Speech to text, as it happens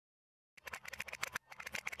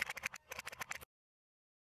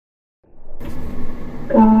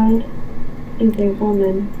God is a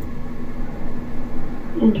woman,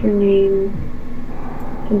 and her name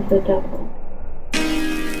is the devil.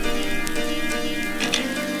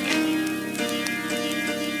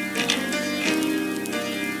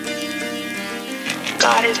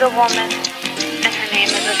 God is a woman, and her name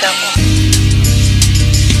is the devil.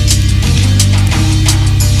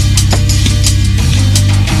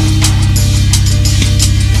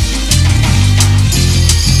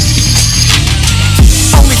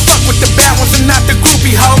 The bad ones are not the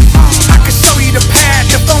groupie hoe. I could show you the path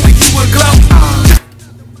if only you would glow.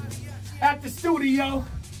 At the studio,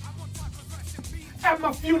 at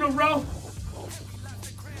my funeral,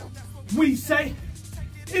 we say,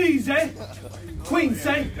 easy, Queen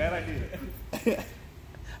say. Bad idea.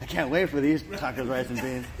 I can't wait for these tacos, rice, and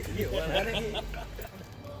beans.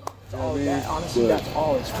 Honestly, that's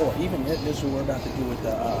all it's for. Even this is what we're about to do with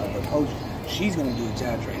the poses. She's gonna do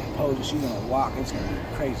exaggerated poses. She's gonna walk. It's gonna be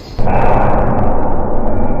crazy.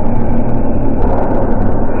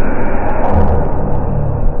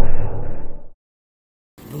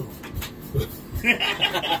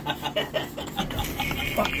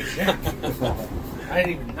 Fuck is that? I didn't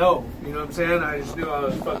even know. You know what I'm saying? I just knew I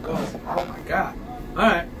was fucking going. Oh my god. All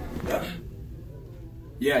right.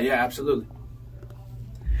 Yeah, absolutely.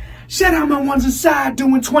 Shout out my ones inside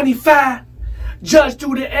doing 25. Judge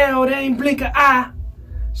through the L, they ain't blink an eye.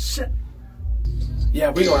 Yeah,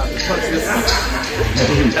 we gonna have to punch this.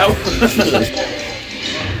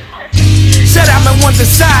 Shout out my ones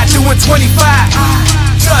inside doing 25.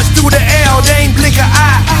 Judge through the L, they ain't blink an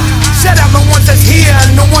eye. Shout out my ones that's here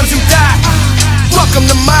and the ones who died. Welcome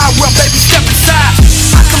to my world, baby, step inside.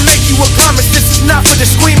 I can make you a promise, this is not for the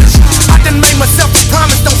screamers. I done made myself a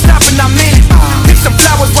promise, don't stop and I mean it. Pick some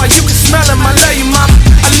flowers while you can smell them, I love you, mama.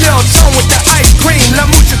 A little tone with the ice cream, la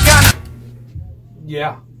mucha gana.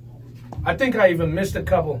 Yeah. I think I even missed a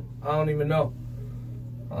couple. I don't even know.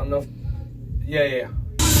 I don't know. Yeah.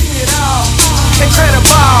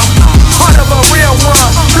 Incredible, heart of a real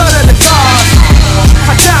one, blood of the gods.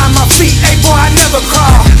 I die on my feet, hey boy, I never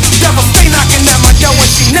call. Devil stay knocking at my door when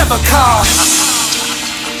she never calls.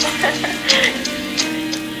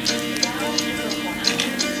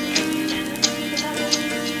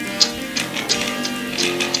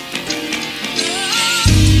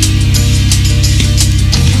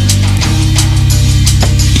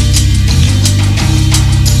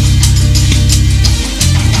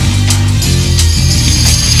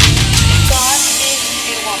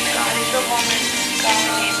 God is a woman.